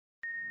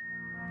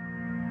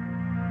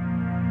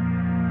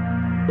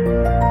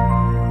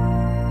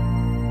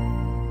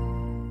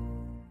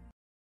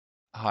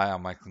Hi,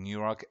 I'm Michael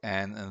Newrock,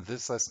 and in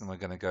this lesson we're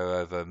going to go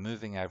over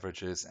moving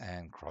averages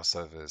and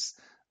crossovers.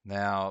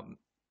 Now,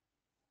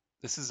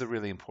 this is a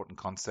really important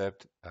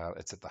concept.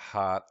 It's at the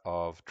heart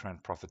of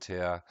Trend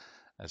Profiteer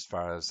as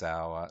far as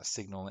our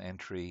signal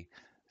entry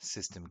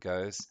system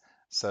goes.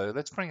 So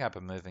let's bring up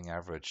a moving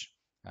average.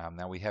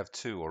 Now we have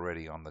two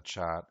already on the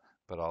chart,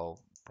 but I'll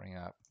bring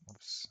up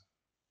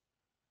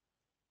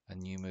a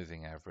new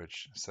moving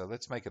average. So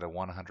let's make it a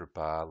 100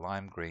 bar.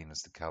 Lime green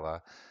is the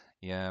color.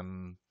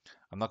 I'm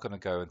not going to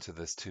go into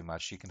this too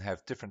much. You can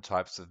have different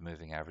types of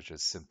moving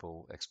averages: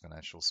 simple,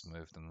 exponential,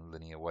 smooth, and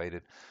linear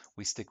weighted.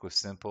 We stick with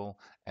simple,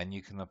 and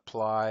you can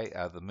apply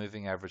the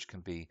moving average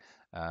can be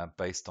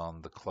based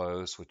on the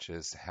close, which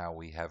is how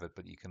we have it,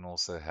 but you can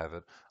also have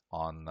it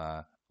on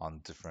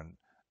different.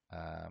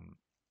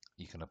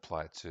 You can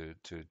apply it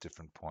to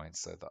different points,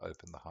 so the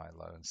open, the high,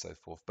 low, and so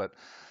forth. But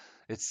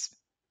it's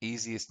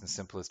easiest and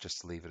simplest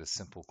just to leave it as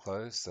simple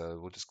close. So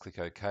we'll just click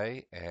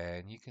OK,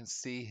 and you can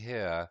see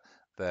here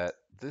that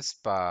this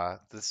bar,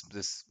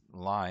 this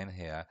line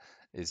here,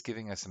 is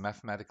giving us a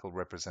mathematical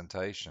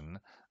representation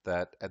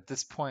that at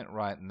this point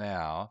right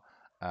now,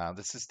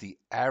 this is the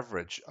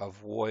average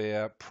of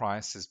where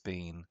price has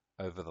been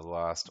over the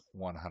last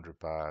 100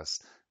 bars.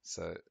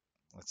 So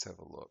let's have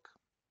a look.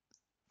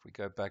 If we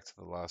go back to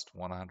the last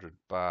 100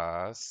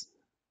 bars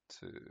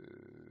to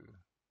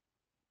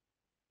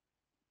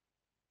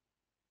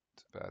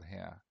about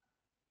here,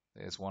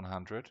 there's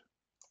 100.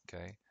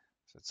 Okay,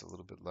 so it's a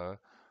little bit low.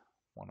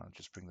 Why not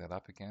just bring that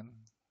up again?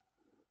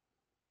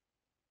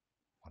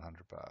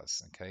 100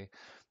 bars. Okay,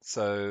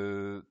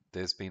 so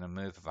there's been a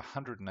move of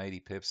 180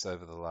 pips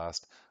over the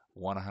last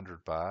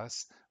 100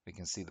 bars. We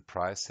can see the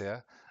price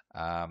here,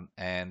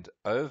 and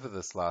over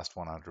this last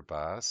 100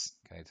 bars,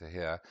 okay, to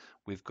here,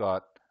 we've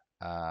got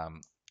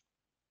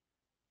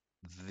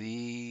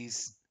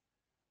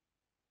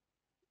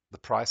the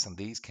price on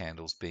these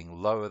candles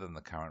being lower than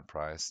the current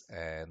price,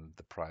 and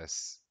the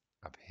price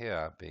up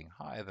here being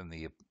higher than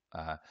the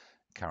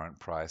current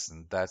price,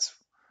 and that's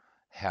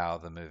how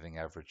the moving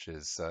average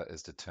is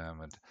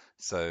determined.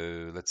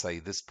 So let's say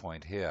this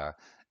point here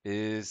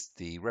is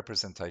the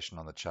representation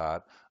on the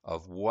chart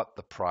of what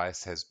the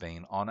price has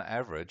been on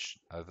average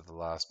over the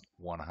last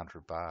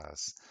 100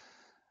 bars.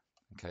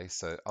 Okay,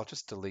 so I'll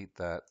just delete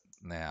that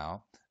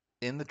now.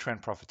 In the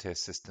Trend Profiteer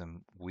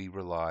system, we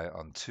rely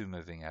on two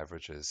moving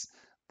averages: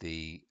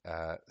 the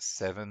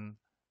 7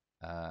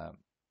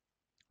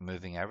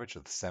 moving average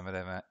of the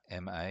 7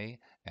 MA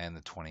and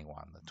the 21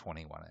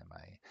 MA.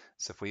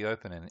 So if we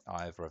open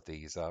either of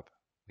these up,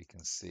 we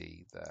can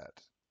see that.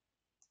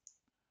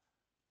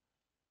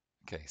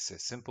 Okay, so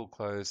simple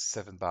close,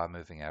 7 bar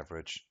moving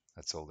average.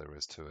 That's all there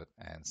is to it.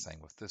 And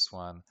same with this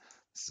one.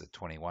 This is a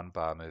 21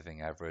 bar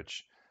moving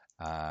average.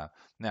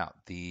 Now,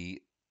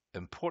 the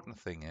important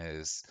thing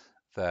is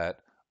that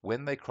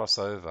when they cross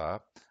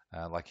over,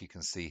 like you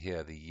can see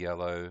here, the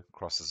yellow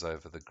crosses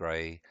over the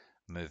gray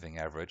moving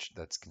average.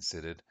 That's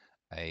considered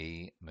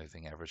a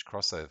moving average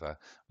crossover.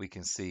 We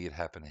can see it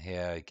happen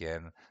here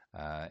again.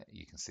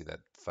 You can see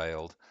that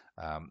failed.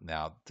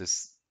 Now,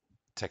 this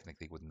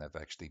technically wouldn't have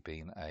actually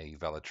been a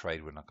valid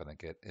trade. We're not going to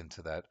get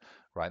into that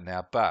right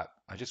now, but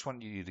I just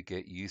want you to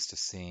get used to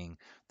seeing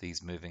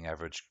these moving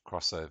average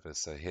crossovers.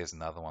 So here's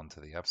another one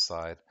to the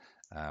upside.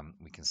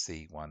 We can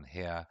see one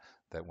here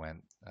that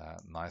went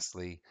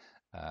nicely.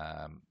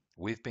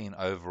 We've been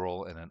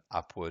overall in an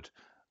upward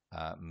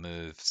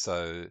move,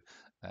 so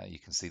you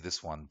can see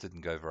this one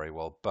didn't go very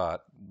well,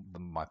 but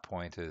my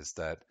point is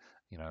that,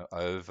 you know,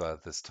 over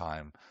this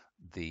time,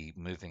 the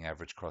moving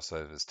average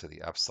crossovers to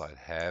the upside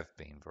have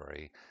been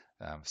very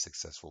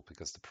successful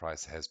because the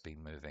price has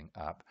been moving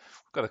up.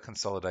 We've got a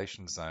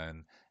consolidation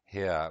zone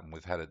here, and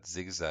we've had it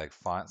zigzag,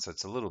 so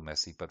it's a little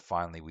messy, but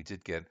finally we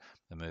did get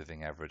the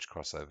moving average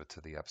crossover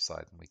to the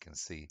upside, and we can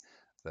see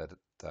that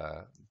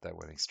that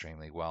went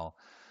extremely well.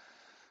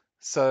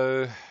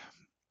 So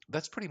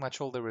that's pretty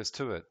much all there is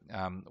to it.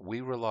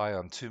 We rely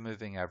on two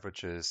moving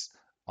averages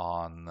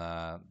on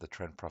the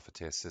Trend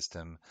Profiteer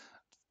system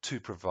to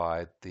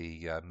provide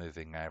the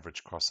moving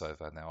average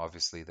crossover. Now,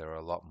 obviously, there are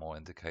a lot more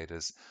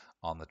indicators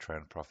on the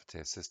Trend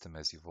Profiteer system,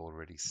 as you've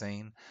already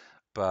seen,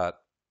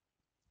 but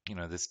you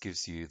know, this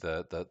gives you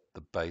the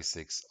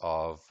basics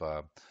of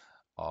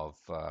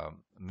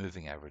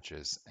moving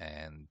averages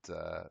and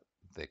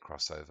their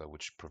crossover,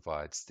 which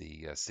provides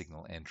the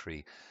signal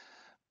entry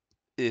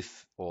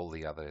if all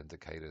the other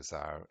indicators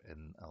are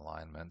in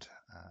alignment.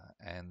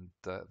 And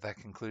that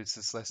concludes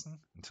this lesson.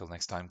 Until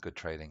next time, good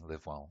trading,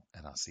 live well,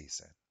 and I'll see you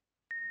soon.